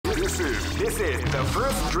This is the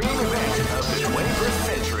first dream event of the 21st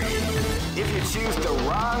century. If you choose the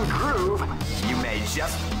wrong groove, you may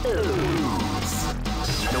just lose.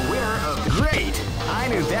 The winner of Great! I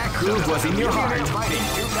knew that groove was in your heart. Fighting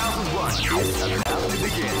 2001 is about to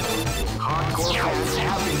begin. Hardcore fans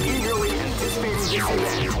have been eagerly anticipating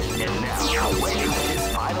this event, and now the wait is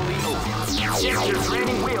finally over. Check your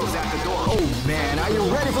training wheels at the door. Oh man, are you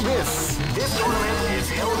ready for this? This tournament is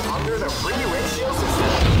held under the free ratio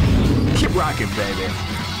system. Keep rocking, baby.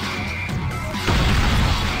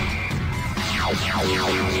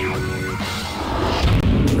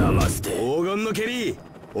 Namaste.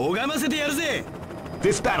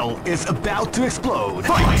 This battle is about to explode.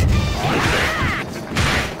 Fight!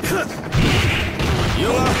 You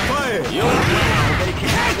are fire! You are fire! They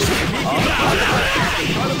can't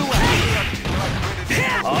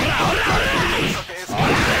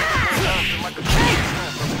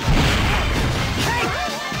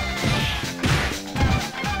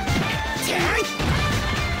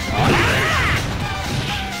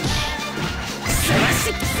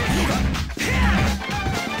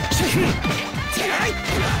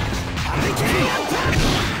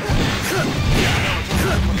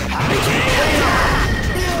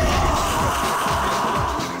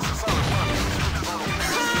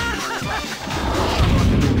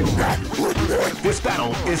This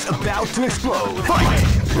battle is about to explode.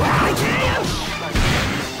 Fight!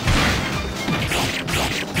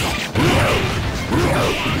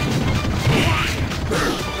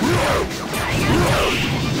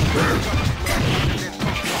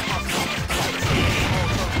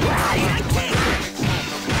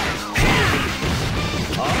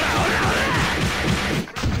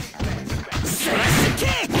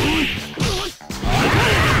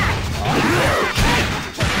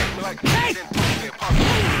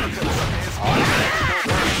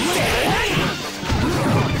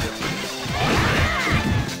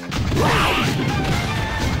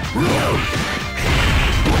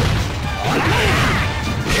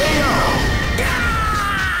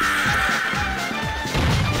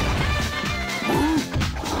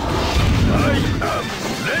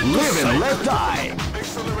 Live and let die!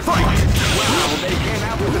 Fight! Wow, they came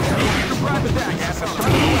out with a sneaky surprise attack at the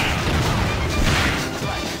front of the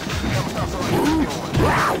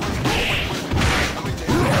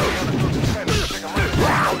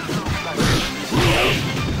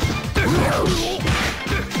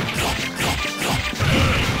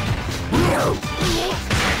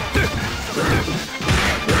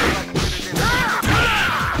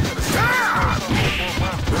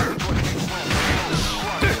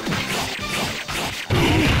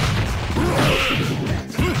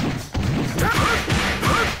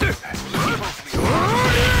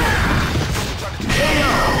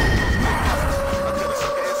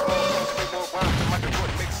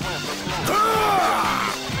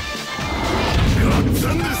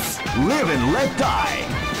Live and let die!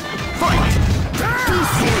 Fight!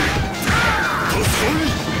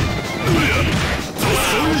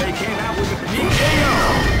 They came out with a KO!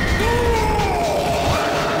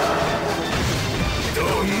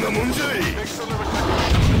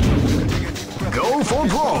 Go for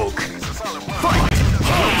broke! Fight! They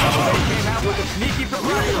came out with a sneaky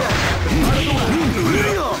surprise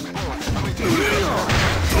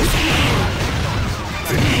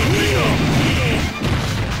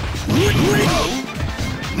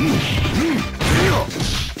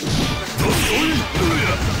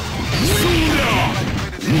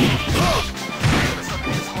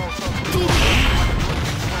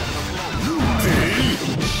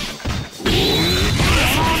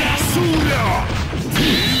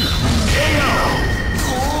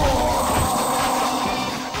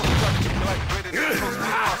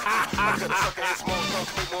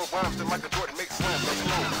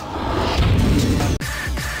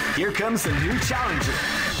Here comes a new challenger.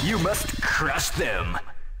 You must crush them.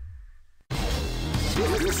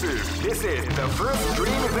 This is the first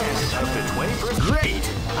dream event of the 21st.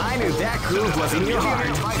 Great! I knew that groove was in your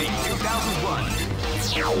heart. Fighting 2001.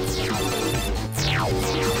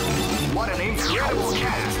 What an incredible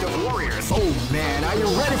cast of warriors. Oh man, are you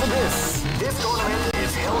ready for this? This tournament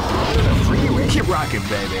is held under the free range. Keep rocking,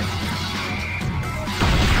 baby.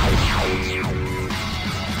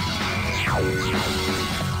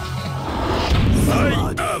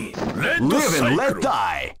 Live and let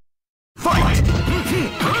die! Fight! You are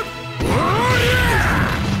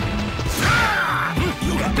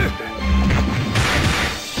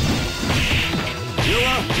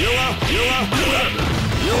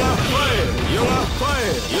fire! You are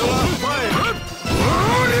fire! You are fire!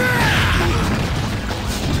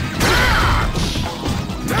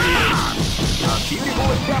 A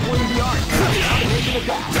beautiful example in the art.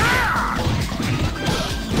 attack.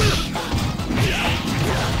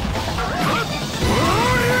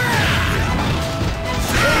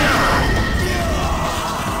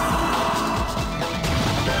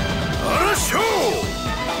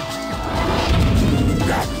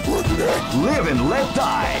 Live and let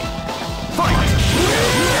die. Fight!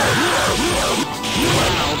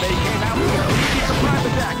 Wow, they came out with a sneaky surprise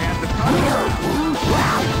attack at the top.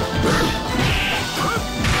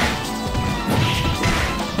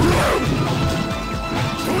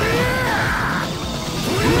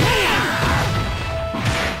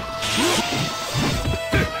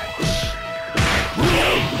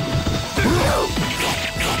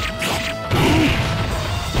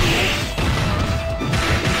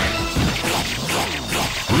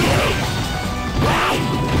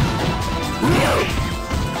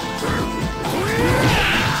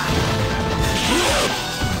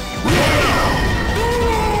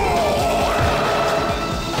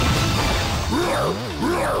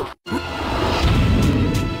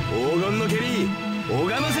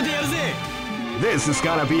 This is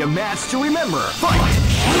gonna be a match to remember. Fight!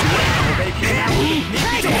 Well, they came out with a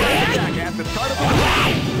sneaky surprise attack at the start of the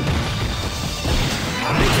round.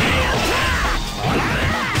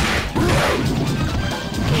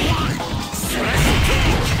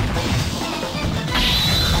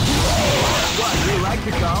 What, you like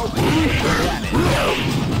to go?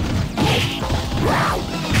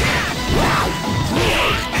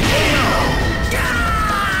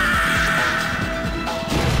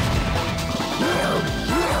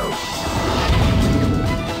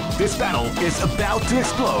 This battle is about to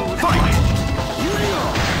explode. Fight!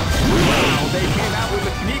 Wow, they came out with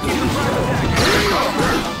a sneaky surprise attack.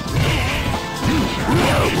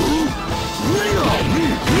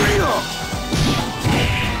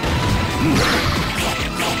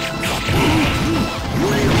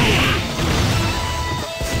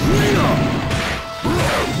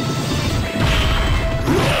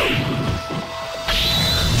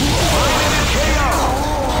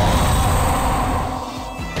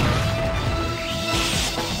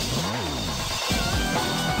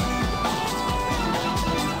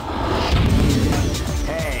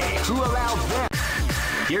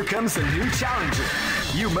 Here comes a new challenger.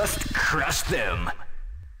 You must crush them.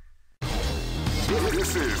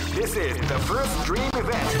 This is the first dream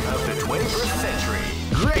event of the 21st century.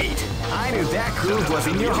 Great! I knew that groove was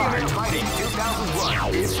in your heart. Fighting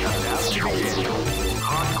 2001 is about to begin.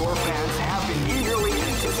 Hardcore fans have been eagerly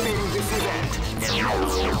anticipating this event, and now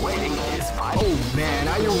the waiting is final. Oh man,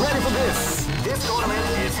 are you ready for this? This tournament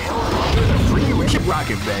is held under the free. Keep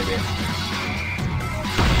rocking, baby.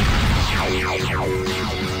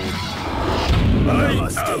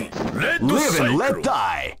 Live and let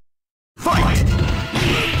die. Fight!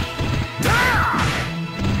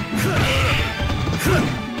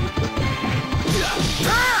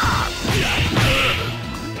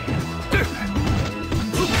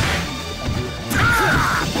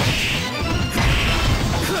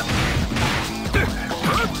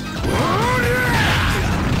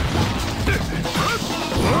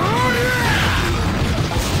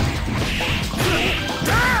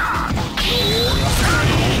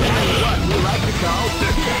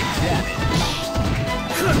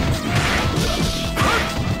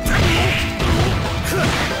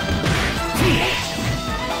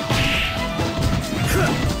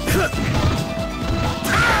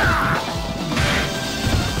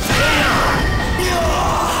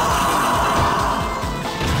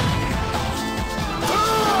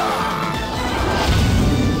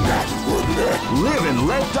 Live and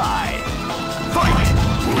let die. Fight!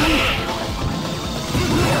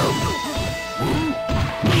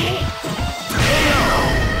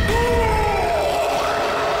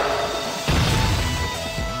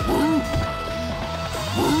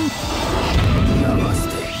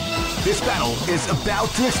 This battle is about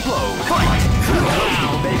to explode. Fight!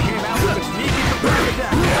 Wow, they came out with a sneaky surprise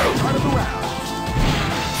attack at the start of the round.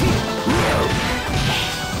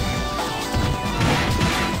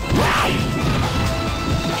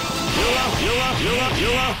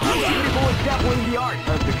 Beautiful is definitely the art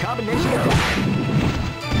of the combination attack.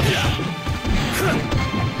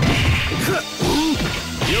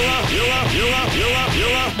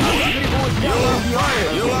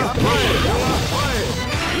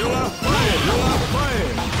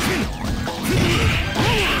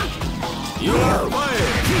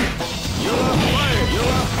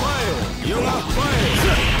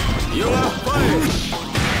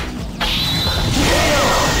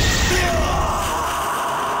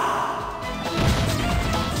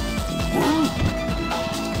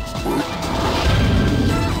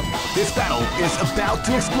 This battle is about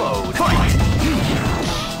to explode. Fight!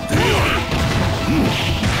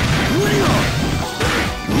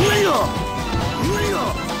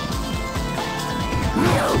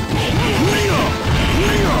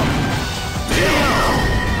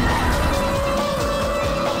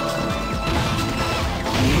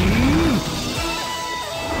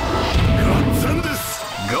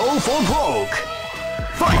 Go for broke.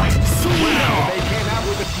 Fight! Wow, they came out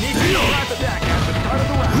with a sneaky surprise attack at the start of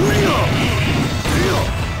the round.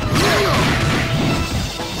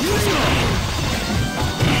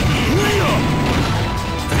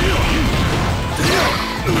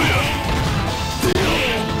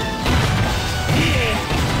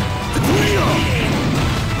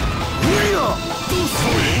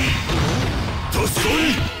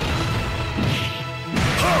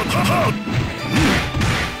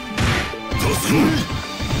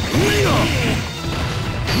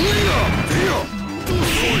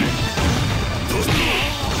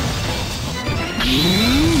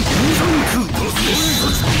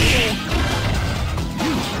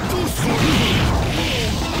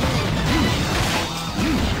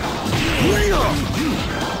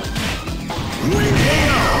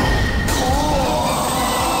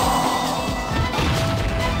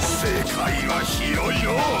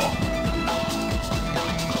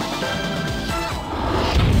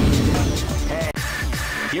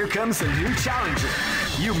 Here comes a new challenger.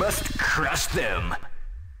 You must crush them.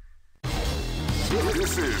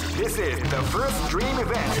 This is the first dream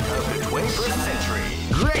event of the 21st century.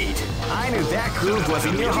 Great! I knew that groove was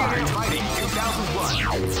in your heart. Fighting 2001.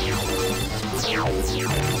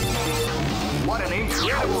 What an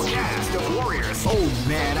incredible cast of warriors. Oh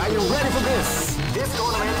man, are you ready for this? This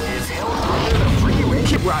tournament is held under the free range.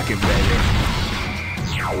 Keep rocking, baby.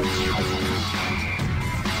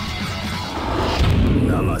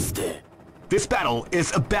 Namaste. This battle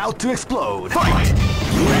is about to explode. Fight!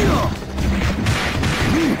 Winner!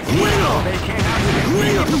 Winner! They came out with a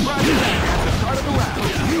surprise attack at the start of the round.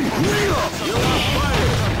 Winner! You are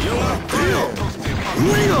fighting! You are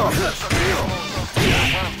fighting! Winner!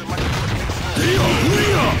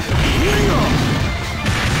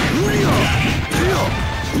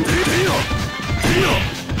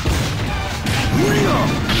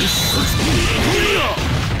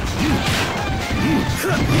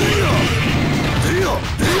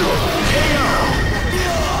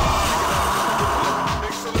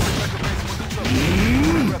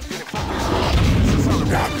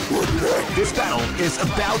 This battle is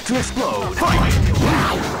about to explode. Fight!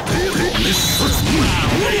 Wow!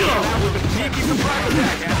 With a sneaky surprise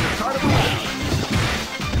attack at the start of the round.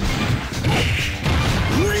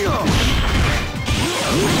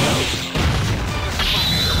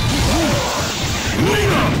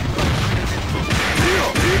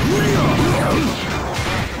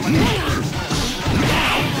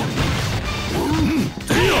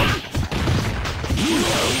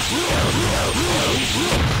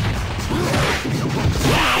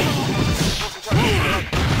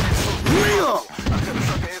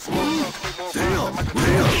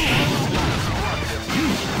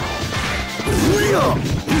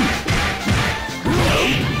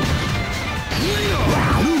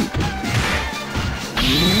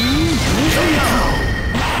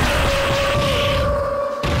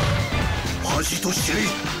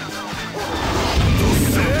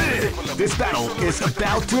 This battle is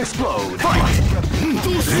about to explode. Fight! Wow,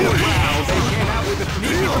 they came out with a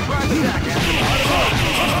sneaky surprise attack at the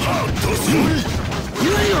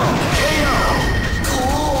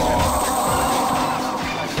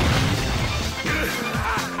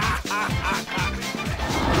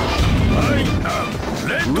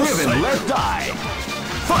Live and let die.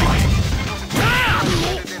 Fight!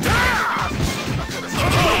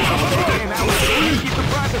 They came out with a sneaky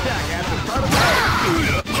surprise attack at the start of the round.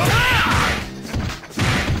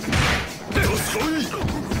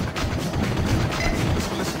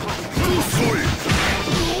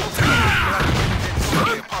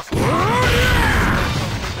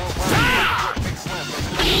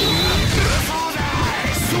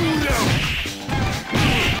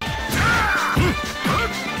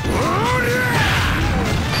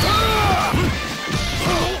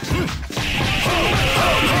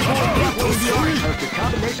 The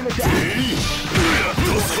combination attack.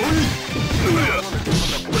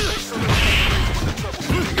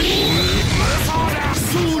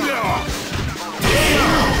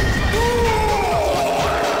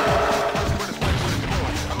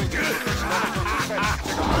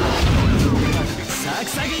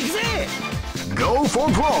 Go for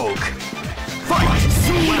broke. Fight!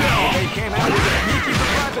 Wow, they came out with a sneaky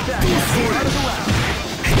surprise attack at the start of the round.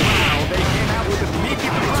 Wow, they came out with a sneaky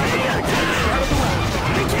surprise attack at the start of the round.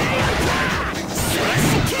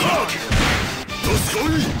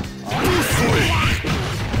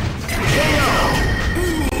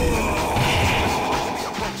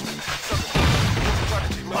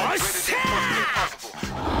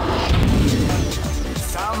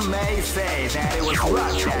 Some may say that it was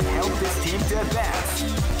luck that helped this team to advance.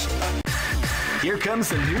 Here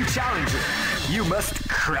comes a new challenger. You must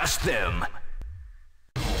crush them.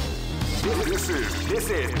 This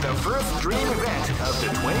is the first dream event of the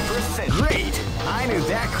 21st century. Great! I knew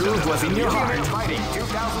that groove was in your heart. Fighting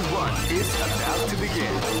 2001 is about to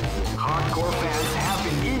begin. Hardcore fans have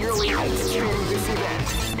been eagerly anticipating this event,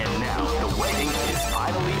 and now the waiting is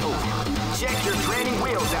finally over. Check your training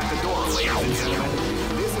wheels at the door, ladies and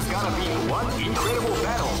gentlemen. This is gonna be one incredible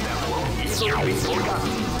battle that won't easily be forgotten.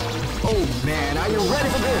 Oh man, are you ready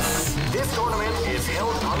for this? This tournament is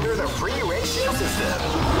held under the free ratio system.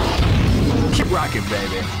 Keep rocking,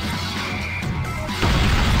 baby.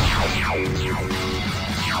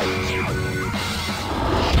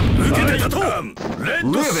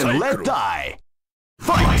 Live and let die.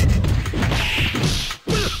 Fight!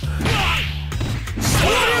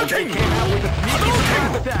 Hadouken! Came out with a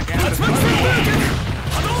Hadouken attack after the Hadouken!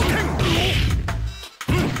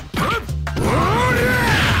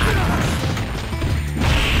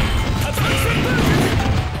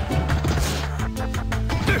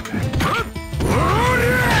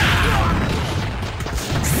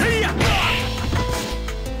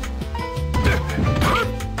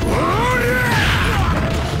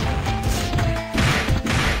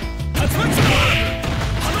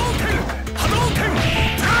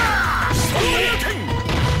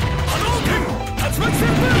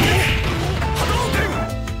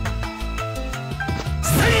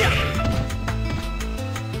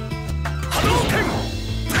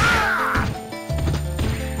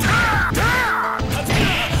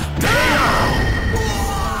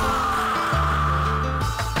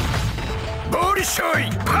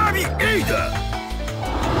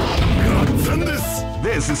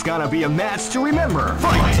 This is gonna be a match to remember.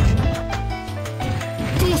 Fight!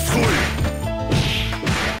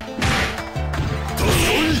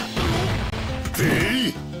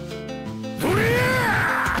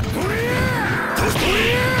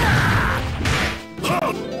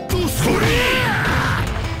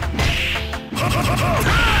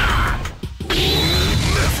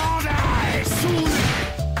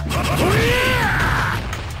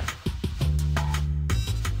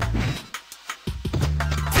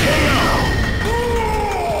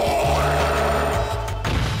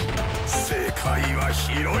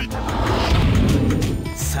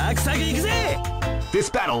 This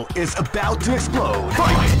battle is about to explode.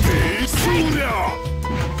 Fight!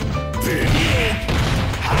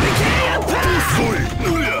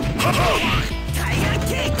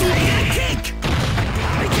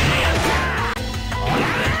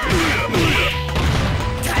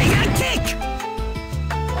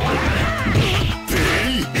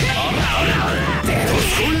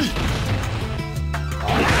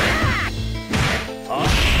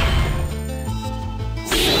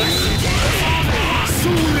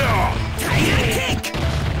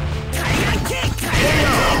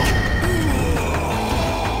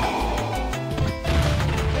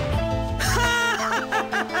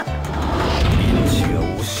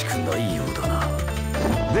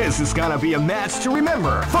 This is gonna be a match to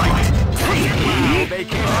remember. Fight! Wow, they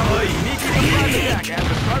came out with a sneaky surprise attack at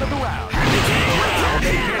the start of the round. Wow,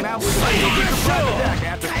 they came out with a sneaky surprise attack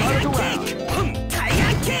at the start of the round.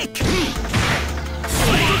 Tiger kick!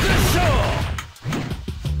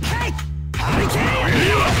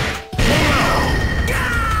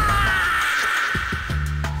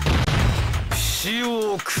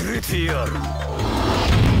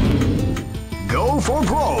 Go for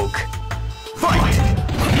broke. Fight!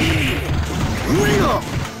 Wow,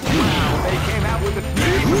 they came out with a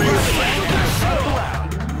sneaky surprise attack at the start of the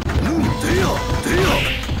round.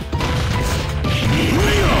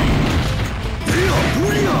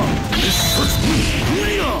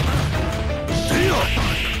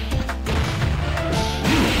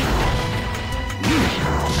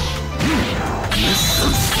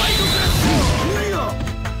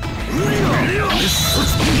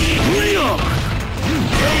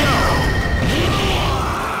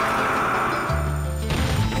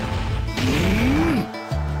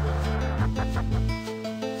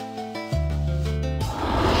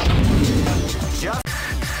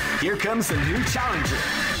 Here comes a new challenger.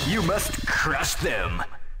 You must crush them.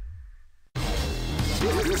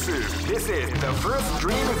 This is the first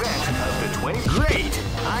dream event of the 20. Great!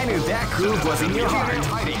 I knew that groove was in your heart.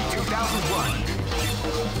 Fighting 2001.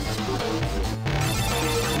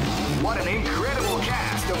 What an incredible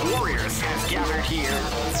cast of warriors genius has gathered here.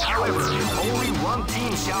 However, only one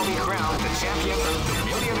team shall be crowned the champion of the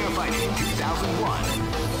Millionaire Fighting 2001.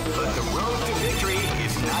 But the road to victory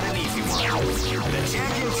is not an easy one. The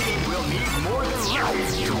champion team will need more than luck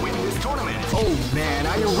to win this tournament. Oh man,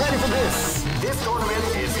 are you ready for this? This tournament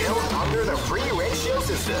is held under the free ratio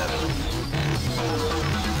system.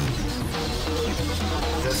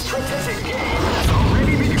 The strategic game has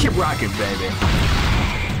already begun. Keep rocking, baby.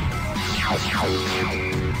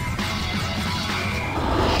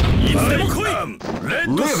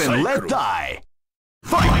 Live and let die.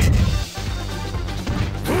 Fight!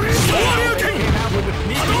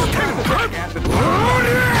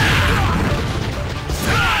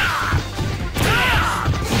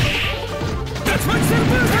 That's my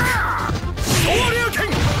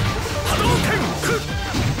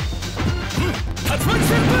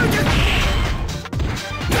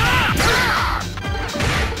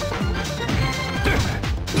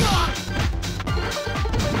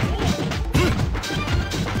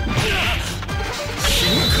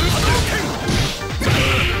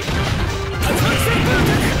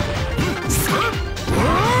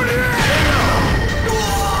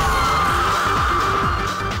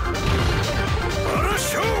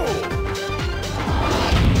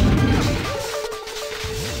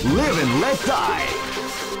Live and let die.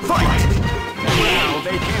 Fight! Wow,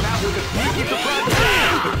 they came out with a sneaky surprise attack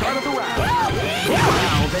at the start of the round.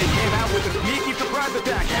 Wow, they came out with a sneaky surprise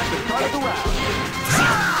attack at the start of the round.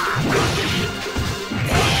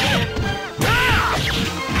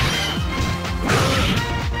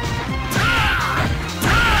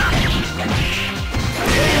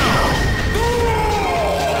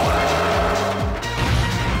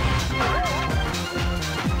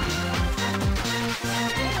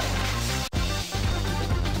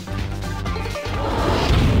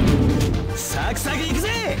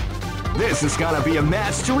 This is gonna be a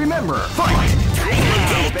match to remember. Fight!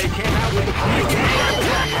 Wow, they came out with a sneaky surprise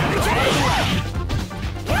attack at the start of the round.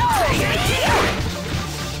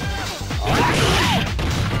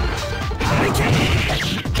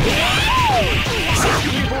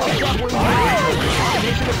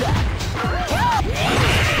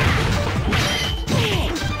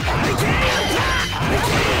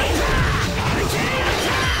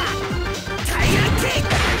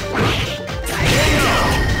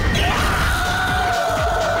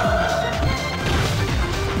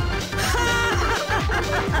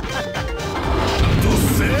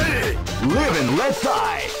 Live and let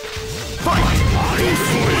die. Fight! Wow,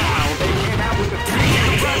 they came out with a sneaky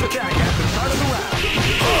surprise attack at the start of the round.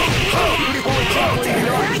 Beautiful example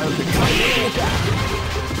of the combination attack.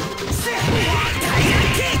 Tiger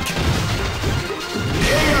kick!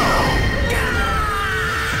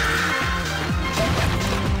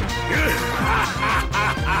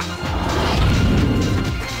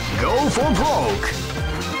 Go for broke.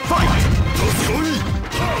 Fight!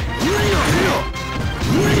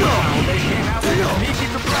 Wow, they came out with a sneaky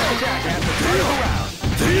surprise attack at the start of the round.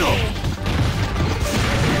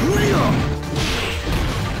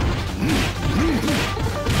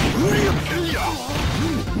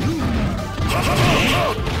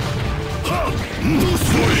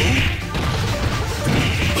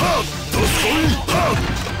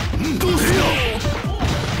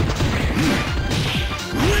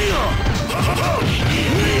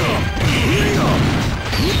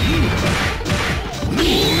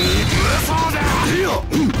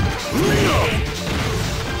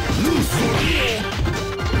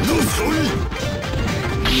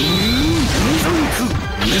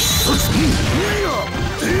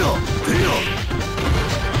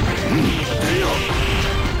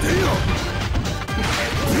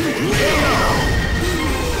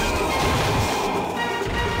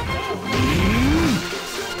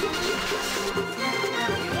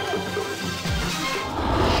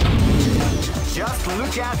 Just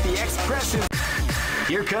look at the expression.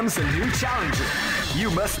 Here comes a new challenger. You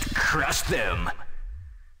must crush them.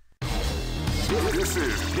 This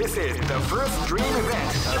is the first dream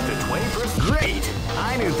event of the 21st. Great!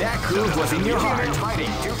 I knew that groove was in your heart.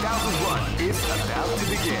 Fighting 2001 is about to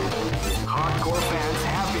begin. Hardcore fans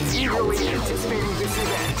have been eagerly anticipating this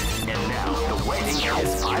event, and now the waiting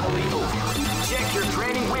is finally over. Check your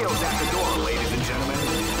training wheels at the door, ladies and gentlemen.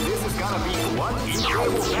 This is gonna be one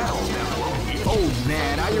incredible battle that won't be. Oh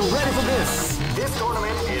man, are you ready for this? This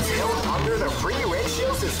tournament is held under the free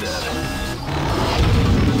ratio system.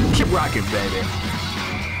 Keep rocking, baby.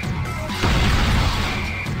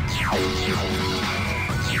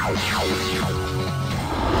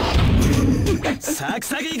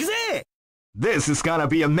 This is gonna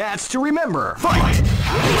be a match to remember. Fight! Wow,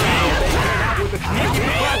 they came out with a sneaky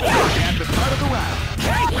surprise attack at the start of the round.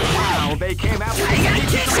 Wow, they came out with a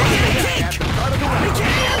sneaky attack at the start of the round.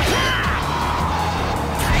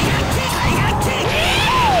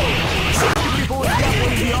 People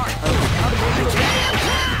establish the art of the counter attack.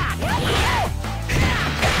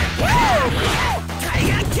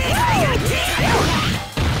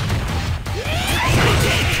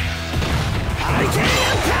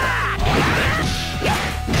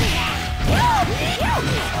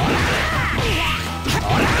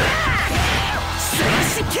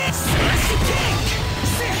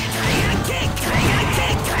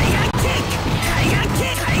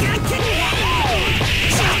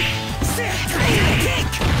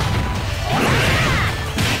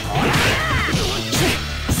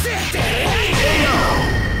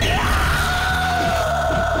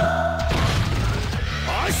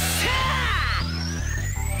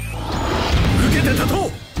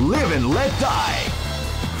 Live and let die.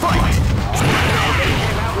 Fight!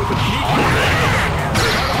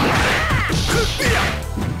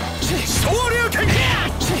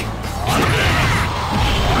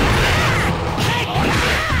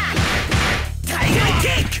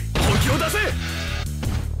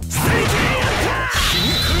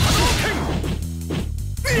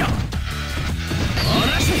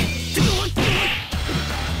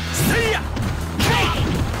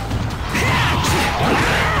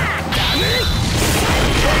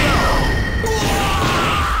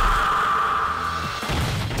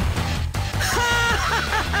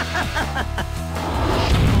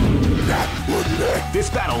 This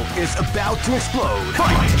battle is about to explode.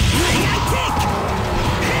 Fight!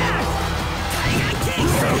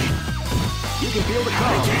 You can feel the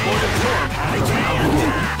calm before the storm has around.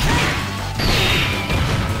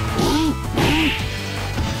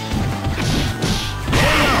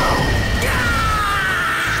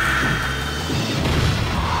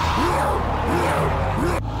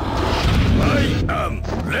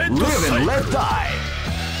 Live and let die.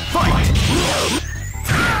 Fight!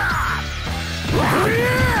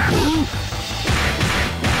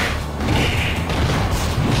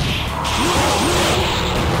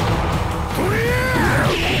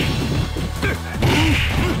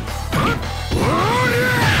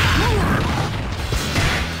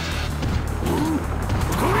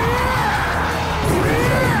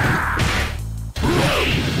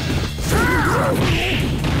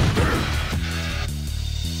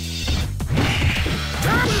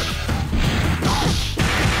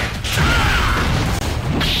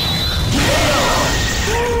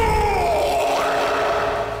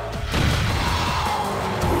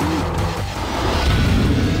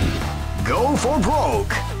 Go for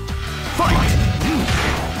broke. Fight!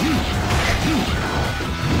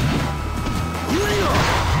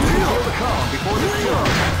 Feel the calm before the storm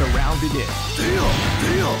as the round begins.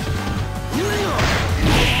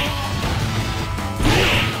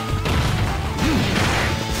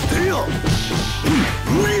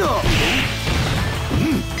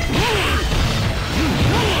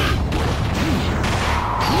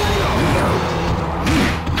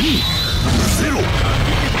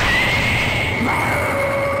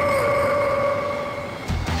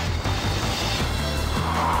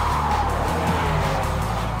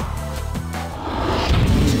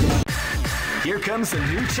 Here comes a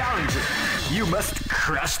new challenger. You must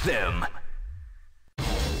crush them.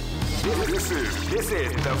 This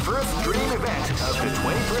is the first dream event of the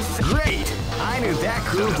 21st century. Great! I knew that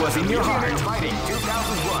groove was in your heart. Fighting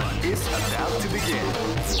 2001 is about to begin.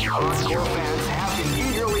 Hardcore fans have been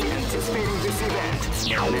eagerly anticipating this event.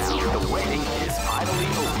 And now the waiting is finally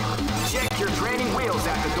over. Check your training wheels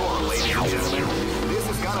at the door, ladies and gentlemen. This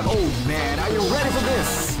is gonna... Oh man, are you ready for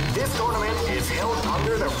this? This tournament is held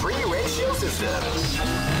under the free ratio system.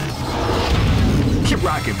 Keep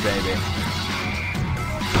rocking, baby.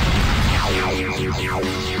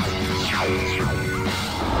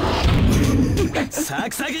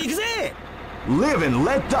 Live and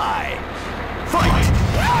let die. Fight!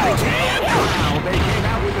 Wow, they came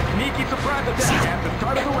out with a sneaky surprise attack at the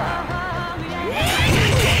start of the round.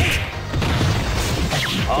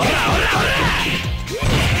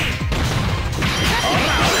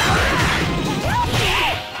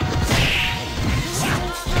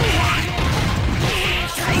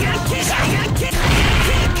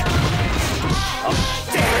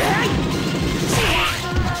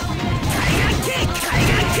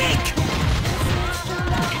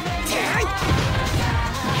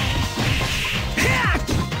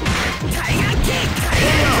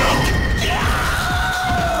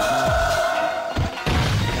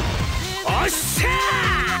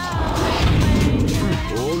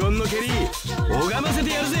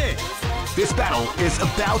 This battle is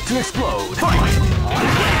about to explode. Fight!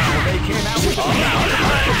 Wow, they came out with a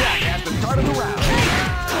attack at the start.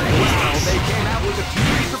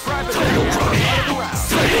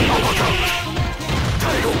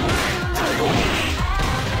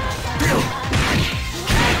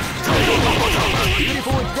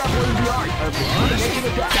 showing the art of the combination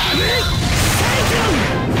attack.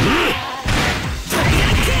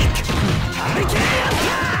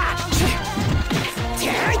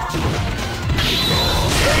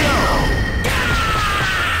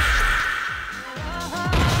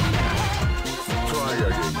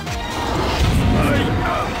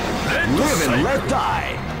 Live and let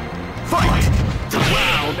die. Fight!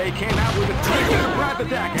 Wow, they came out with a two-step grab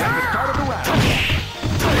attack at the start of the round.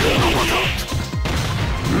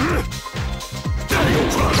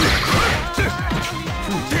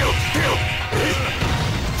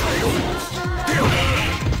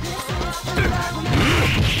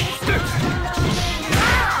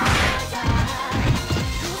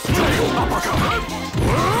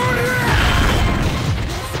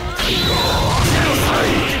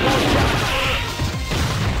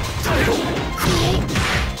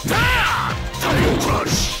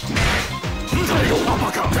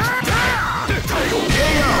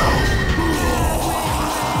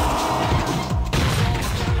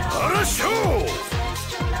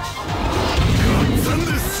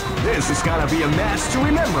 This is gonna be a match to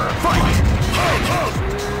remember. Fight!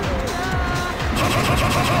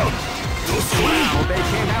 Wow, they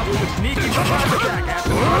came out with a sneaky surprise attack after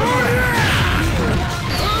the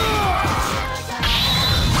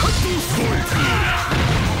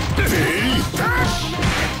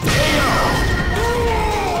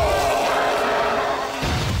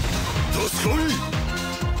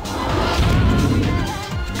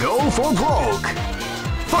Go for broke.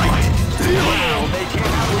 Fight! Wow, they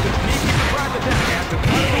came out with a sneaky surprise attack after the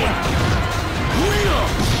round.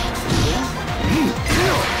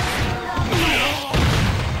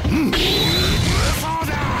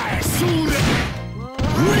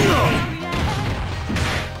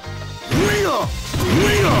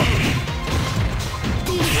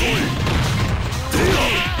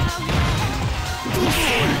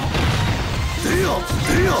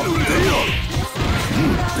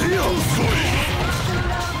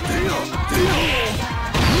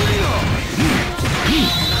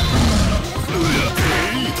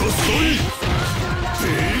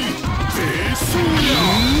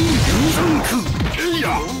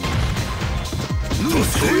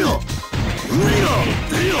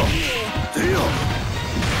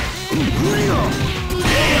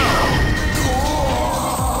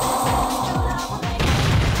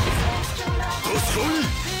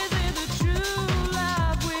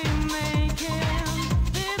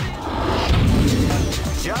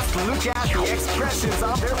 Just look at the expressions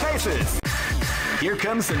on their faces. Here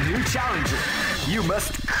comes a new challenger. You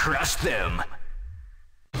must crush them.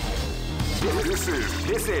 This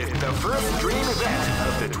is the first dream event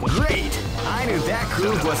of the Great! I knew that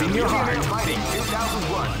groove was in your heart. Fighting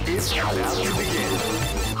 2001 is about to begin.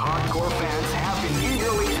 Hardcore fans have been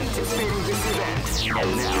eagerly anticipating this event.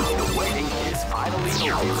 And now the waiting is finally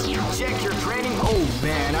over. Check your training. Oh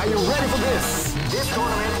man, are you ready for this? This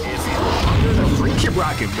tournament is held under the free. Keep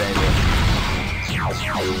rocking, baby.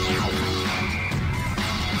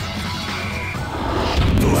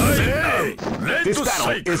 This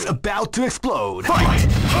battle is about to explode. Fight!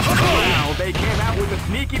 Wow, they came out with a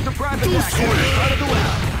sneaky surprise attack at the start of the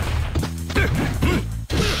round.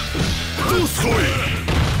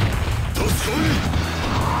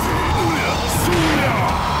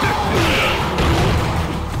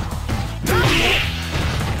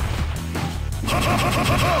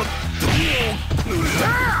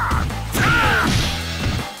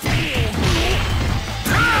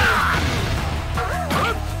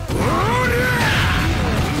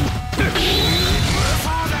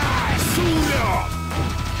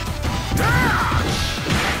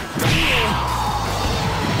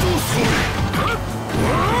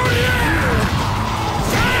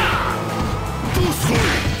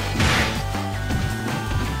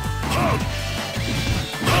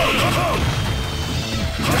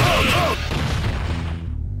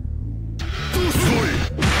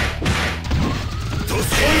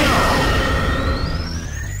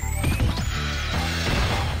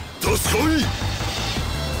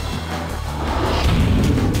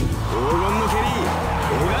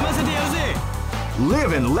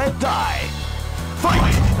 Live and let die. Fight!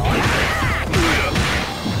 They came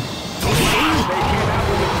out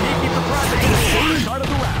with a sneaky surprise at the start of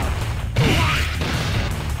the round.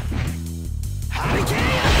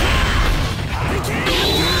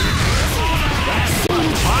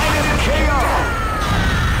 Final KO!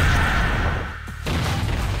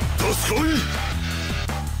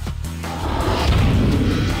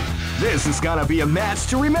 This is gonna be a match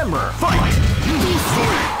to remember. Fight! They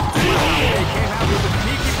came out with a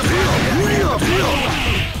sneaky surprise.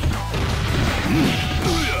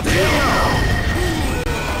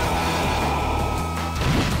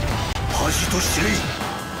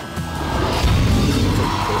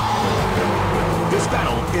 This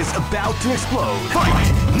battle is about to explode.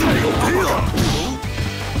 Fight!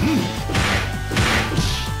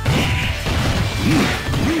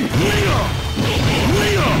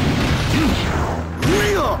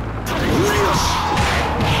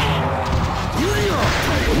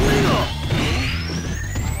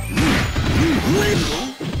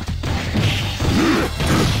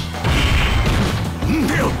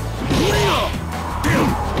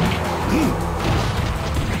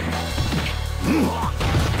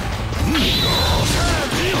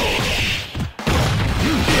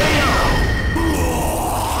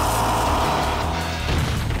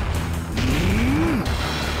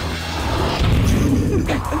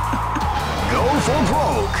 Go for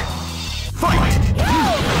broke! Fight!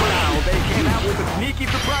 Wow, they came out with a sneaky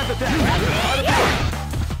surprise attack.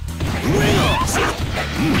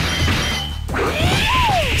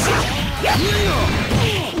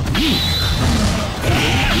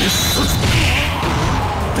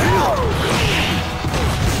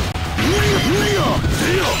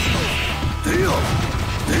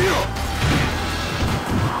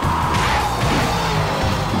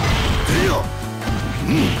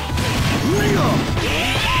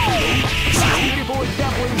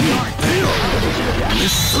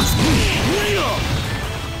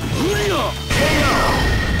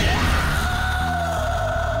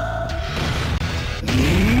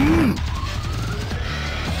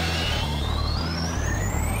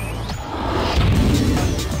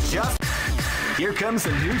 Here comes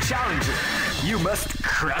a new challenger. You must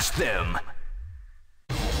crush them.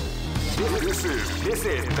 This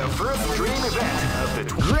is the first dream event of the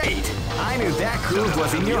Great! I knew that groove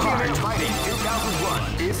was in your heart. Fighting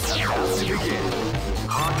 2001 is about to begin.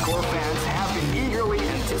 Hardcore fans have been eagerly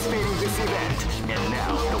anticipating this event, and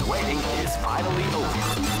now the waiting is finally over.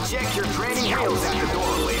 Check your training wheels at the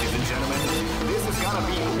door, ladies and gentlemen. This is gonna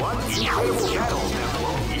be one incredible battle that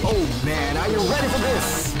will be. Oh man, are you ready for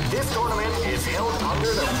this? This tournament is held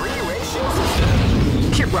under the free ratio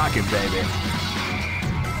system. Keep rocking, baby.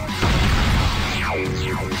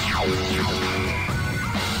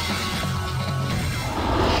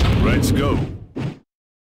 Let's go.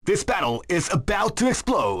 This battle is about to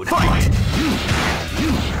explode. Fight!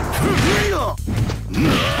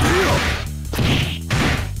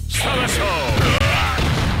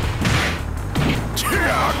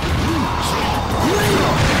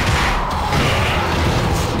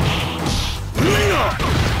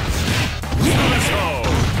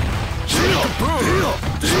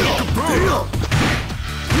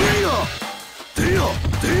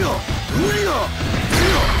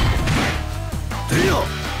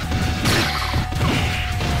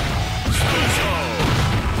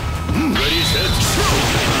 Ready, set,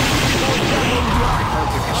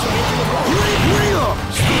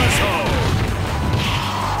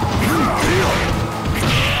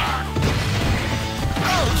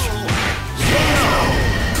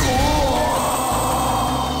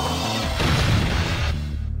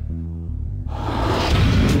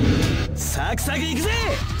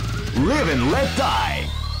 Live and let die.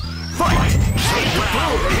 Fight!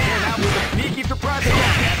 Wow, they came out with a sneaky surprise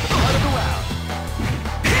attack at the start of the round.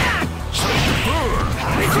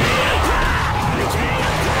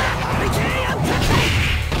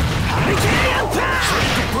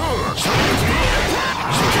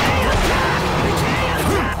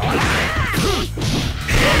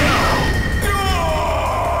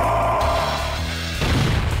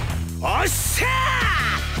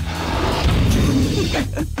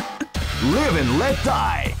 Live and let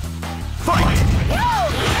die. Fight!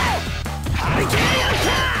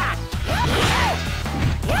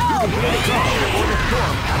 You can play the call before the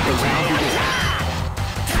storm after round begins.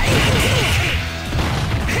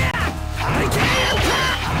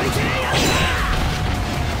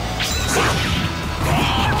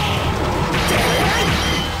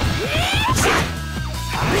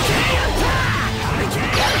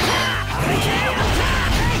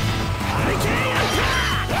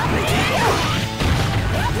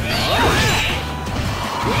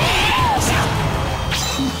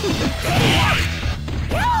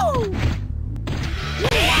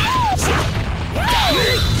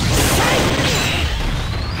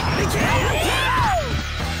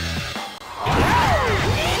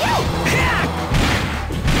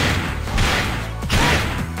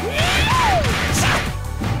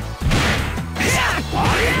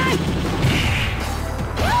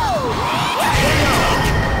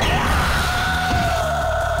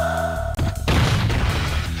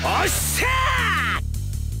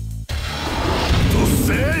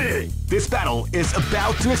 is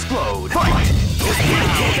about to explode. Fight!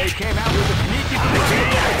 Wow, they came out with a sneaky part of the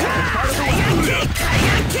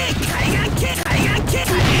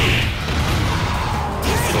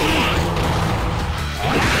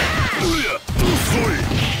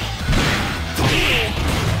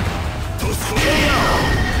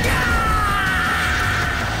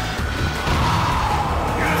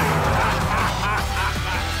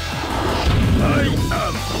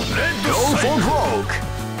Go for broke!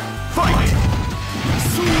 Fight!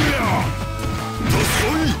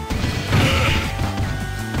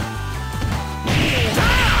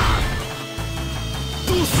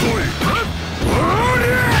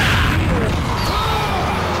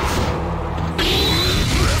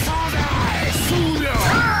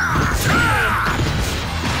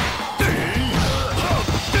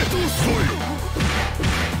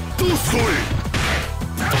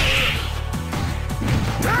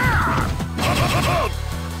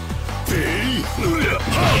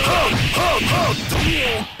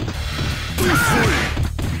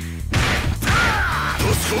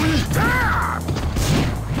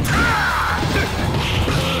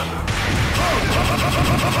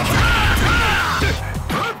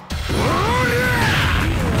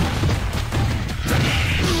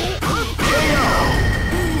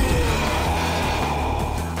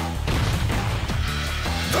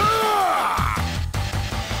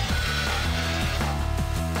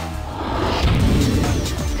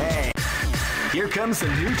 Here comes a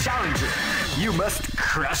new challenger. You must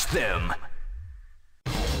crush them.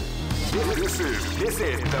 This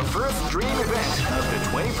is the first dream event of the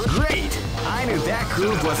 21st. Great! I knew that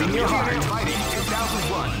groove was in your heart. Fighting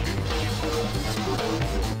 2001.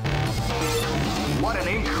 What an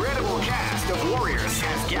incredible cast of warriors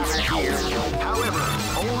has gathered here. However,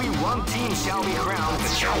 only one team shall be crowned the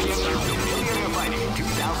champion of the Millionaire Fighting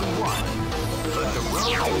 2001. But the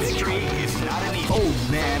road to victory is not an easy. Oh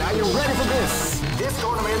man, are you ready for this? This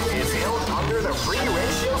tournament is held under the free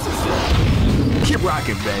ratio system. Keep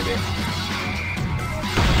rocking, baby.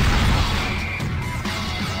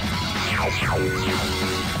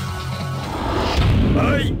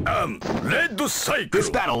 I am Red Cycle. This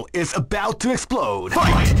battle is about to explode.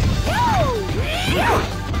 Fight!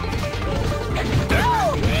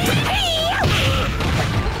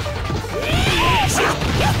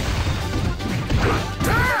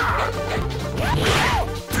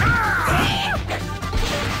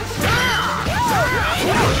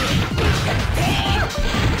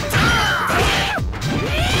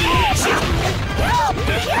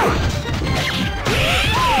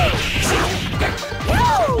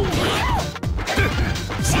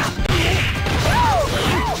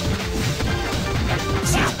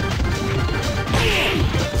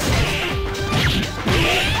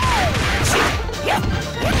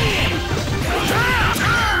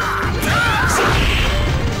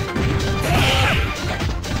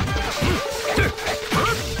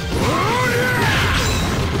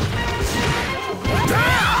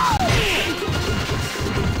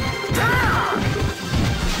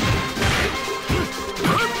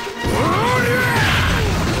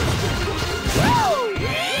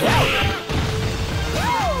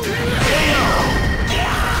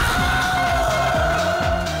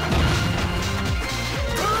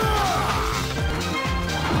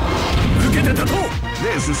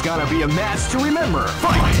 This is gonna be a match to remember.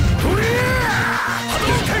 Fight!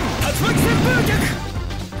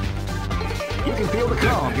 You can feel the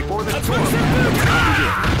calm before the storm.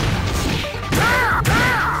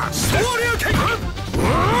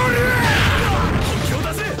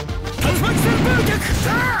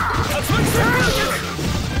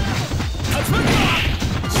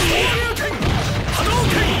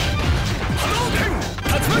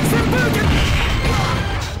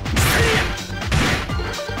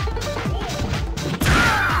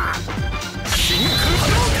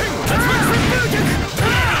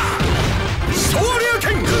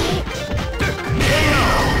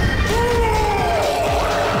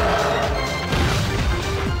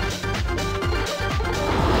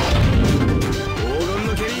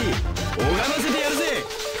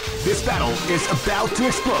 This battle is about to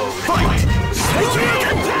explode. Fight!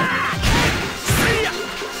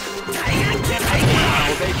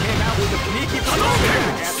 Wow, they came out with a sneaky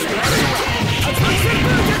Hadouken!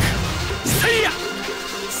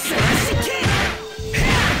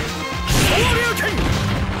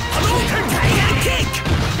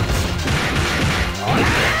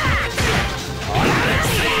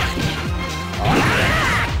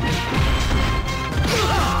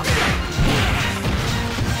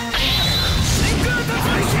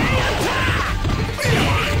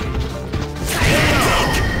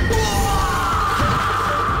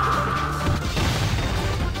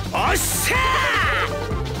 っしゃー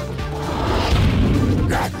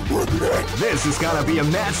This is gonna be a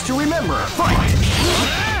match to remember. Fight!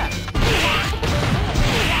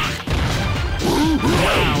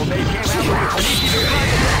 Wow, they came out with a sneaky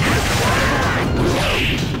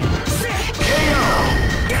KO!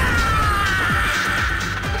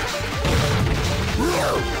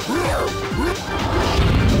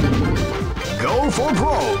 Go for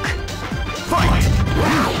broke! Fight!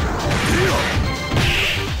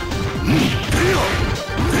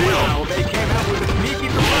 Wow, they came out with a sneaky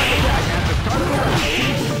surprise attack at the start of the round.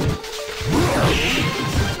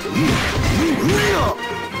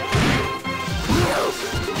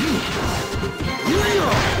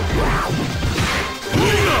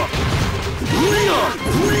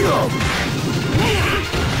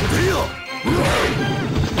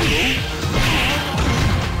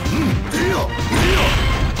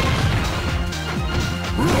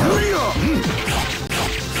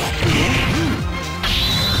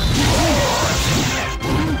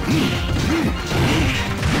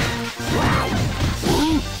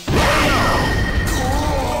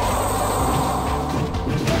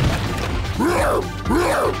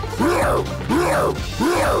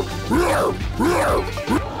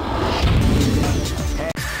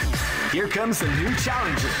 Here comes a new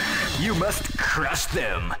challenger. You must crush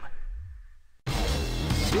them.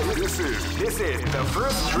 This is the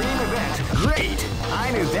first dream event. Great!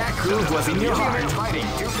 I knew that groove was in your heart. Fighting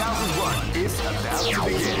 2001 is about to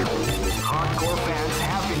begin. Hardcore fans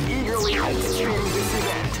have been eagerly anticipating this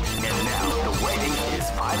event, and now the waiting is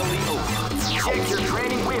finally over. Check your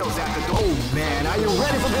training wheels at the door. Oh man, are you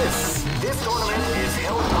ready for this? This tournament is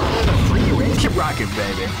held under the free range. Keep rocking,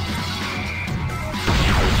 baby.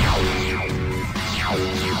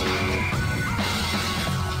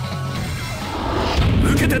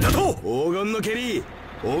 受けて立とう黄金の蹴り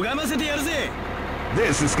拝ませてやるぜ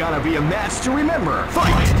This is gonna be a match to remember. Fight!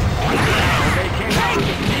 They came out with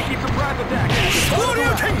a sneaky surprise attack. 昇竜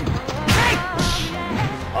拳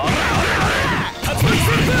おらおらおら竜巻旋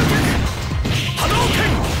風脚波動拳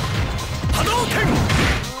波動拳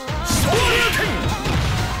昇竜拳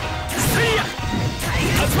せいや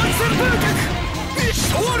竜巻旋風脚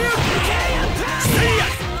昇竜せいや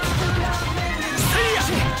せいや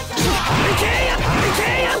いけやいけ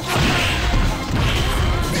や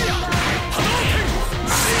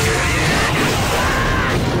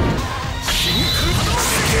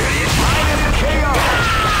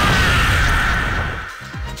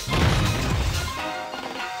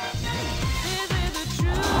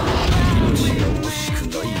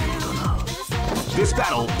This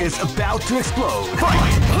battle is about to explode. Fight!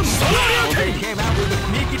 They came out with a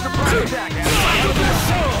sneaky surprise attack at the start of the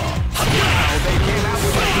show. They came out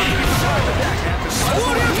with a sneaky surprise attack at the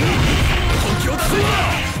start of the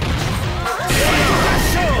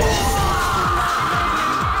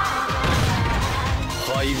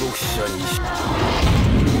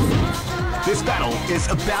This battle is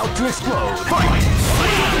about to explode. Fight!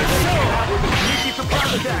 They came out with a sneaky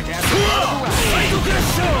surprise attack at the start of the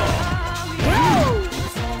show.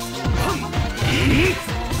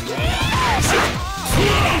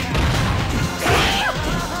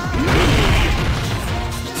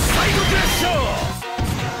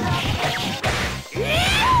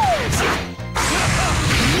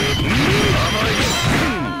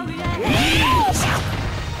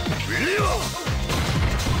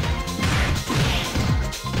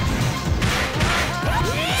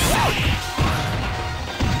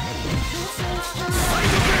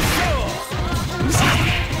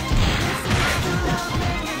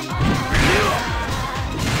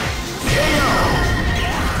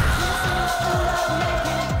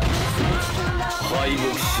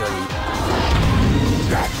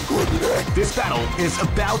 This battle is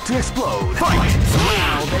about to explode. Fight!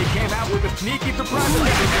 Wow, they came out with a sneaky surprise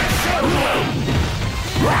attack.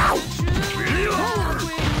 Wow!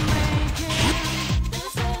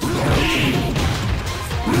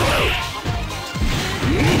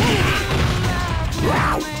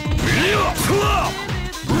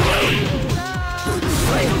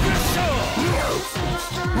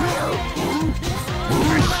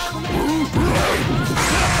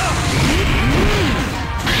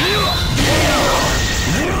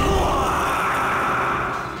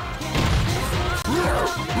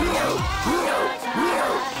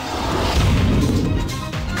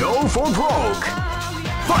 Go for broke!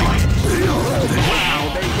 Fight! Wow,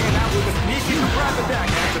 they came out with a sneaky surprise attack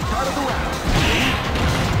at the start of the round.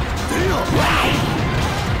 Wow!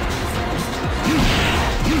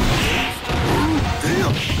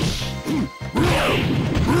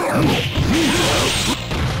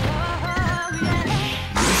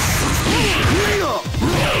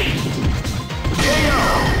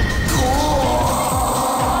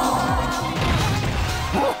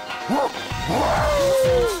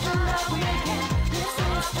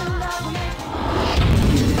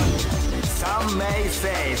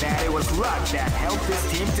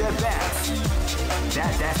 this team to advance.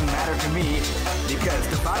 That doesn't matter to me, because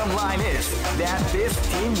the bottom line is that this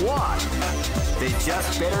team won. They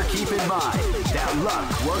just better keep in mind that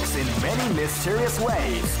luck works in many mysterious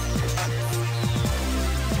ways.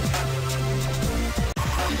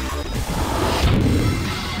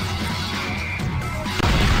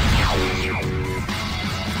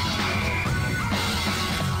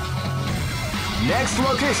 Next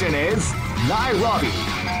location is Nairobi.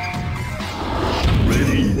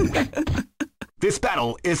 Ready? This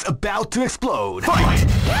battle is about to explode. Fight!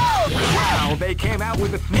 Wow, they came out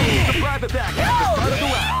with a smooth surprise attack at the start of the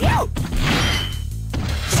round.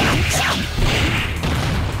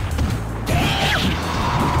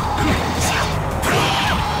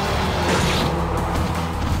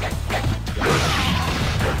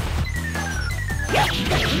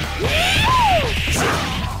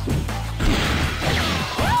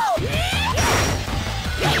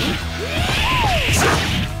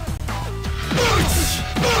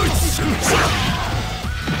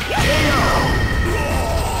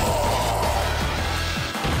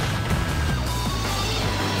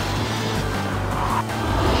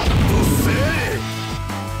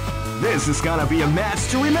 This is gonna be a match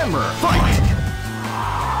to remember. Fight!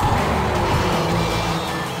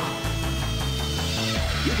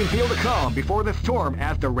 You can feel the calm before the storm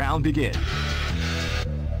as the round begins.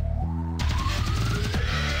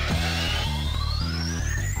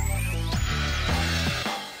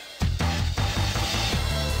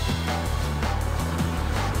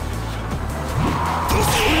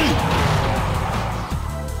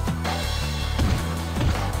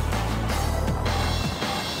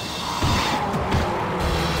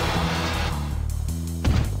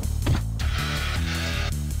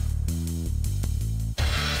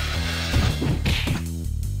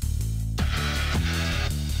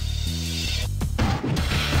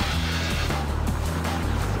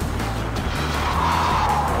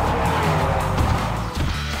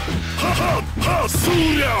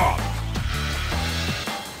 Surya!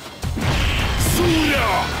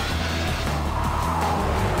 Surya!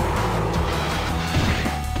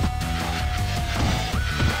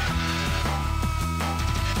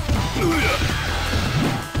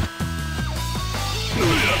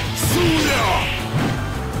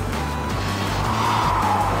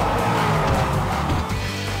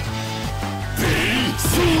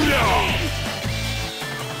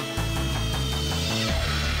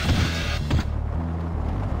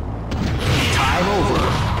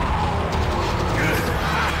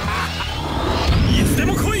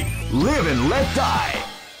 Live and let die.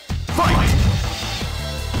 Fight!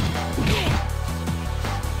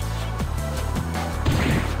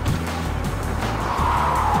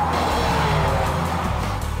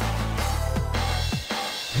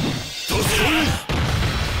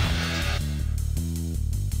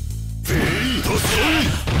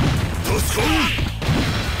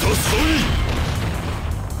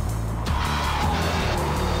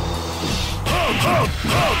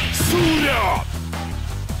 Surya!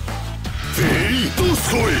 Very do